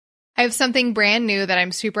I have something brand new that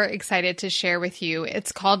I'm super excited to share with you.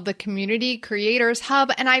 It's called the Community Creators Hub,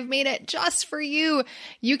 and I've made it just for you.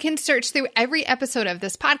 You can search through every episode of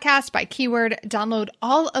this podcast by keyword, download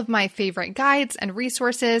all of my favorite guides and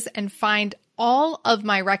resources, and find all of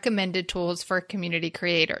my recommended tools for community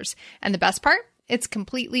creators. And the best part? It's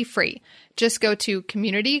completely free. Just go to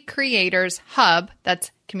Community Creators Hub, that's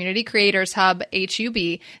Community Creators Hub,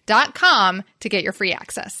 HUB.com to get your free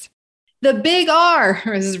access. The big R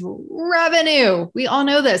is revenue. We all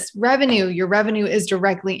know this. Revenue. Your revenue is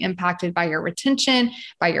directly impacted by your retention,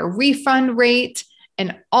 by your refund rate,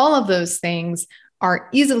 and all of those things are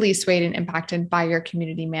easily swayed and impacted by your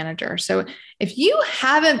community manager. So if you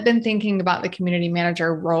haven't been thinking about the community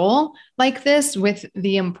manager role like this, with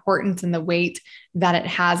the importance and the weight that it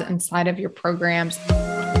has inside of your programs,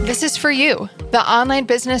 this is for you, the online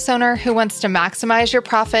business owner who wants to maximize your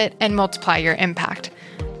profit and multiply your impact.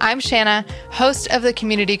 I'm Shanna, host of the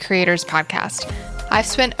Community Creators Podcast. I've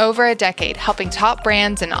spent over a decade helping top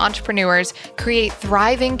brands and entrepreneurs create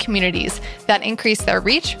thriving communities that increase their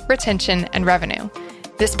reach, retention, and revenue.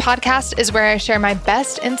 This podcast is where I share my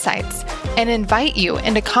best insights and invite you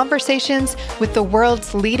into conversations with the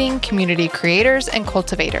world's leading community creators and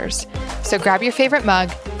cultivators. So grab your favorite mug,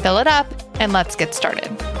 fill it up, and let's get started.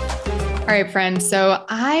 All right, friends. So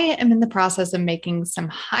I am in the process of making some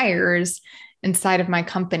hires inside of my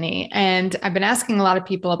company, and I've been asking a lot of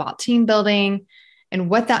people about team building and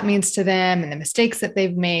what that means to them and the mistakes that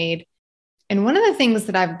they've made. And one of the things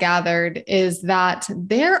that I've gathered is that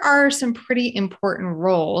there are some pretty important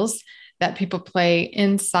roles that people play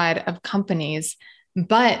inside of companies,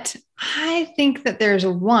 but I think that there's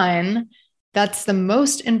one that's the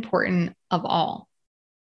most important of all.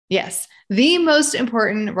 Yes, the most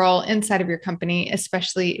important role inside of your company,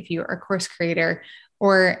 especially if you are a course creator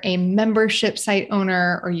or a membership site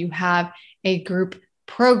owner, or you have a group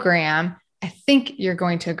program. I think you're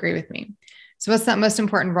going to agree with me. So what's that most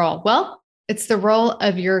important role? Well, it's the role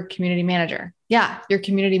of your community manager. Yeah, your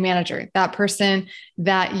community manager, that person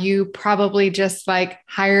that you probably just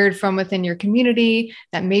hired from within your community,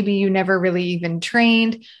 that maybe you never really even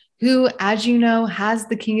trained, who, as you know, has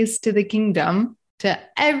the keys to the kingdom, to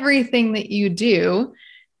everything that you do.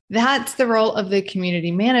 That's the role of the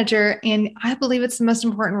community manager. And I believe it's the most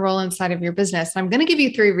important role inside of your business. I'm going to give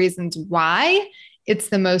you 3 reasons why it's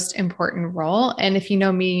the most important role. And if you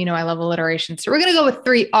know me, you know I love alliteration. So we're going to go with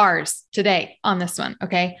 3 R's today on this one.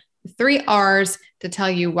 Okay. 3 R's to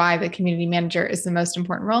tell you why the community manager is the most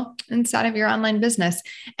important role inside of your online business.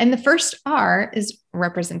 And the first R is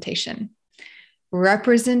representation.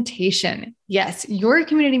 Representation. Yes, your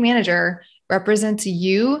community manager represents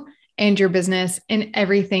you and your business in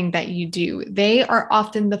everything that you do. They are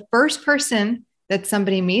often the first person that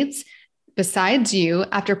somebody meets besides you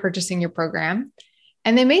after purchasing your program.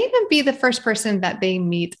 And they may even be the first person that they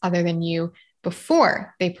meet other than you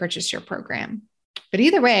before they purchase your program. But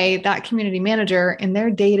either way, that community manager in their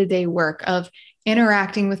day-to-day work of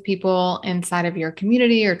interacting with people inside of your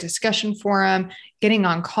community or discussion forum, getting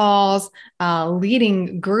on calls,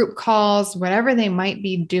 leading group calls, whatever they might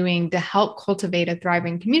be doing to help cultivate a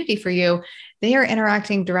thriving community for you, they are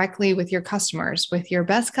interacting directly with your customers, with your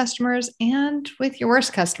best customers and with your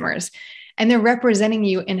worst customers. And they're representing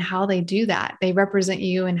you in how they do that. They represent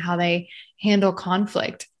you in how they handle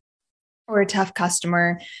conflict or a tough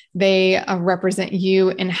customer. They represent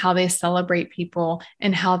you in how they celebrate people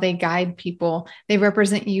and how they guide people. They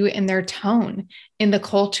represent you in their tone, in the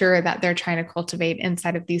culture that they're trying to cultivate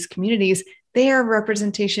inside of these communities. They are a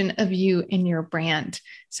representation of you and your brand.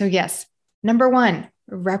 So yes, number 1,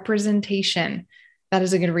 representation. That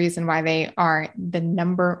is a good reason why they are the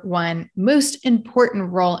number 1 most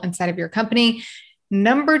important role inside of your company.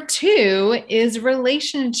 Number 2 is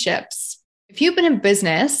relationships. If you've been in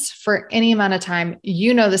business for any amount of time,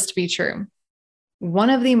 you know this to be true. One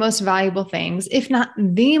of the most valuable things, if not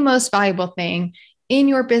the most valuable thing in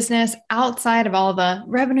your business, outside of all the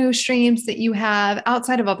revenue streams that you have,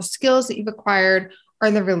 outside of all the skills that you've acquired,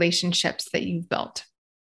 are the relationships that you've built.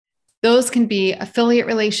 Those can be affiliate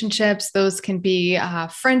relationships. Those can be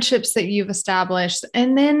friendships that you've established.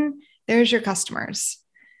 And then there's your customers.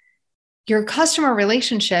 Your customer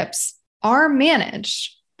relationships are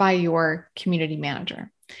managed by your community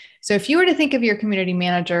manager. So if you were to think of your community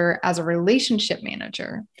manager as a relationship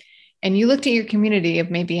manager, and you looked at your community of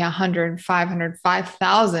maybe 100, 500,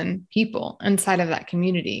 5,000 people inside of that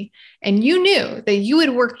community, and you knew that you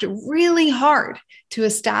had worked really hard to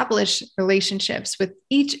establish relationships with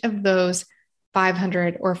each of those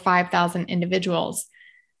 500 or 5,000 individuals,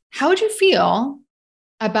 how would you feel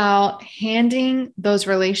about handing those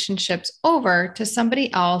relationships over to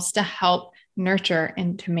somebody else to help nurture,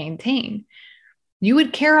 and to maintain. You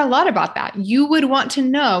would care a lot about that. You would want to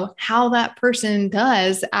know how that person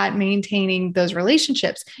does at maintaining those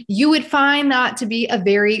relationships. You would find that to be a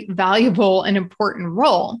very valuable and important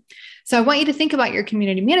role. So I want you to think about your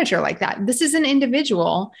community manager like that. This is an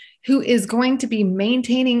individual who is going to be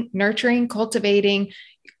maintaining, nurturing, cultivating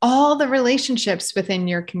all the relationships within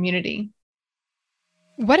your community.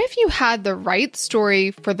 What if you had the right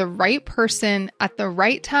story for the right person at the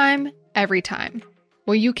right time, every time?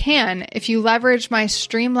 Well, you can if you leverage my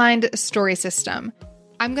streamlined story system.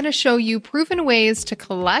 I'm going to show you proven ways to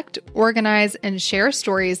collect, organize, and share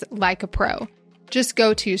stories like a pro. Just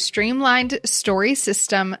go to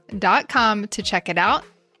streamlinedstorysystem.com to check it out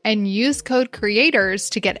and use code CREATORS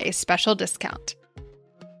to get a special discount.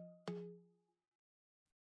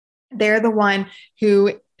 They're the one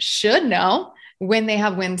who should know when they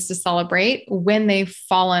have wins to celebrate, when they've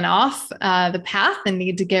fallen off the path and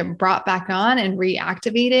need to get brought back on and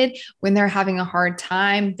reactivated, when they're having a hard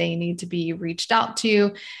time, they need to be reached out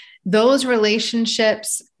to. Those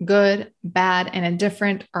relationships, good, bad, and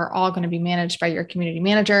indifferent, are all going to be managed by your community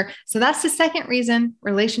manager. So that's the second reason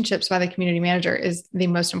relationships by the community manager is the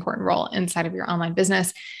most important role inside of your online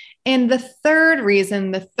business. And the third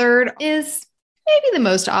reason, the third is maybe the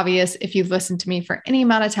most obvious if you've listened to me for any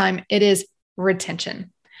amount of time, it is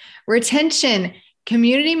retention. Retention.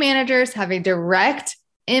 Community managers have a direct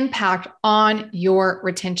impact on your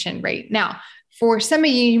retention rate. Now, for some of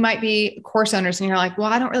you, you might be course owners and you're like,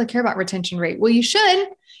 well, I don't really care about retention rate. Well, you should,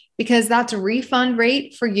 because that's a refund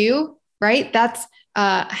rate for you, right? That's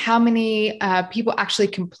how many people actually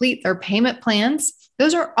complete their payment plans.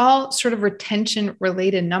 Those are all sort of retention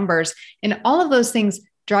related numbers. And all of those things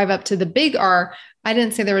drive up to the big R. I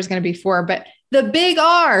didn't say there was going to be four, but the big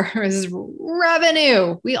R is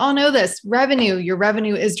revenue. We all know this. Revenue. Your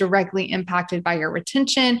revenue is directly impacted by your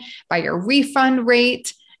retention, by your refund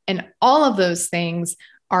rate, and all of those things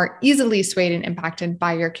are easily swayed and impacted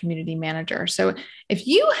by your community manager. So if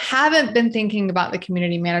you haven't been thinking about the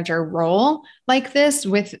community manager role like this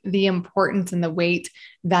with the importance and the weight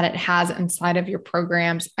that it has inside of your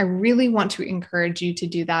programs, I really want to encourage you to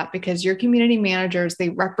do that, because your community managers, they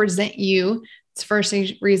represent you. It's first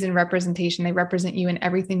reason representation. They represent you in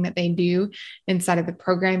everything that they do inside of the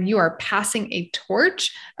program. You are passing a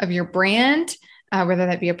torch of your brand, whether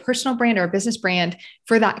that be a personal brand or a business brand,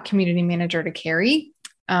 for that community manager to carry.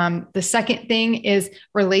 The second thing is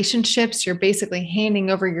relationships. You're basically handing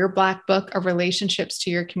over your black book of relationships to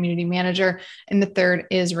your community manager. And the third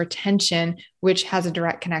is retention, which has a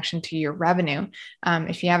direct connection to your revenue.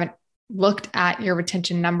 If you haven't looked at your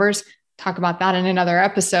retention numbers, talk about that in another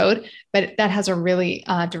episode, but that has a really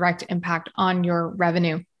direct impact on your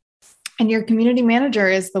revenue. And your community manager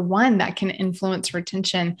is the one that can influence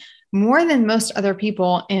retention more than most other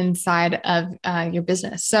people inside of your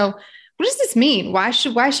business. So what does this mean? Why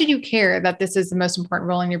should you care that this is the most important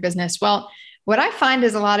role in your business? Well, what I find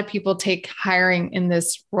is a lot of people take hiring in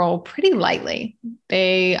this role pretty lightly.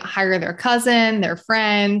 They hire their cousin, their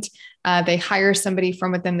friend, they hire somebody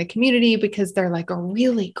from within the community because they're like a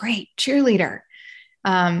really great cheerleader.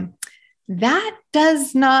 That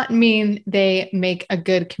does not mean they make a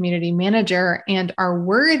good community manager and are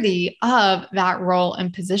worthy of that role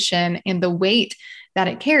and position and the weight that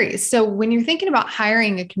it carries. So when you're thinking about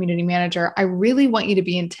hiring a community manager, I really want you to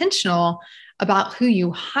be intentional about who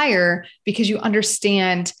you hire, because you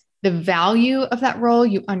understand the value of that role.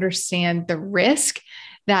 You understand the risk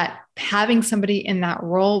that having somebody in that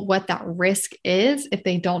role, what that risk is if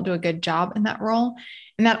they don't do a good job in that role.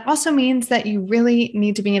 And that also means that you really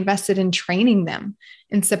need to be invested in training them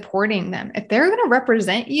and supporting them. If they're going to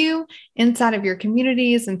represent you inside of your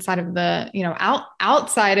communities, inside of the,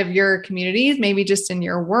 outside of your communities, maybe just in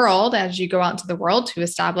your world, as you go out into the world to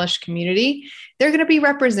establish community, they're going to be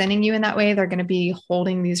representing you in that way. They're going to be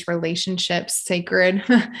holding these relationships sacred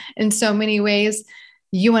in so many ways.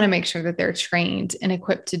 You want to make sure that they're trained and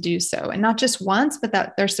equipped to do so. And not just once, but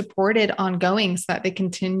that they're supported ongoing so that they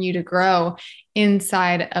continue to grow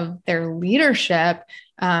inside of their leadership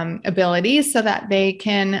abilities, so that they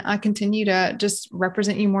can continue to just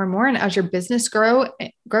represent you more and more. And as your business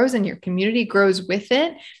grows and your community grows with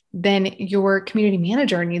it, then your community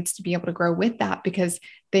manager needs to be able to grow with that, because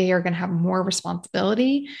they are going to have more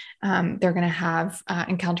responsibility. They're going to have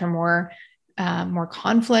encounter more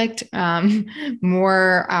conflict,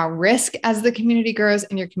 more risk as the community grows,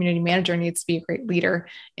 and your community manager needs to be a great leader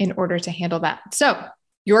in order to handle that. So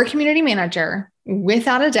your community manager,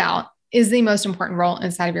 without a doubt, is the most important role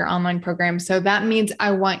inside of your online program. So that means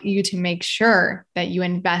I want you to make sure that you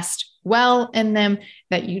invest well in them,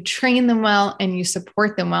 that you train them well, and you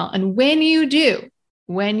support them well. And when you do,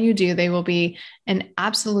 When you do, they will be an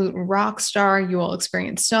absolute rock star. You will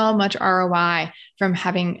experience so much ROI from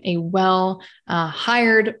having a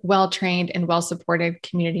hired, well-trained, and well-supported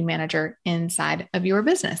community manager inside of your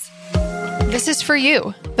business. This is for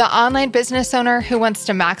you, the online business owner who wants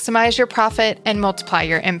to maximize your profit and multiply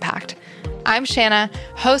your impact. I'm Shanna,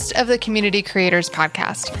 host of the Community Creators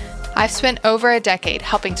Podcast. I've spent over a decade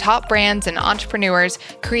helping top brands and entrepreneurs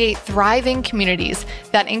create thriving communities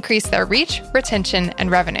that increase their reach, retention, and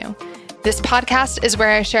revenue. This podcast is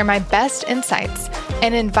where I share my best insights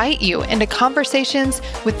and invite you into conversations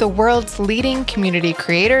with the world's leading community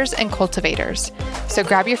creators and cultivators. So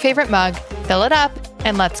grab your favorite mug, fill it up,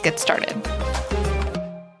 and let's get started.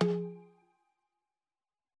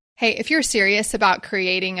 Hey, if you're serious about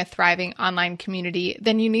creating a thriving online community,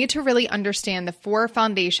 then you need to really understand the 4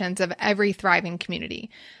 foundations of every thriving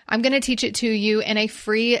community. I'm going to teach it to you in a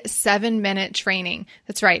free 7-minute training.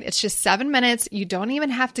 That's right. It's just 7 minutes. You don't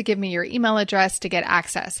even have to give me your email address to get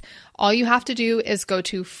access. All you have to do is go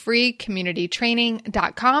to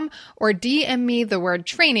freecommunitytraining.com or DM me the word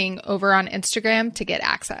training over on Instagram to get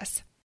access.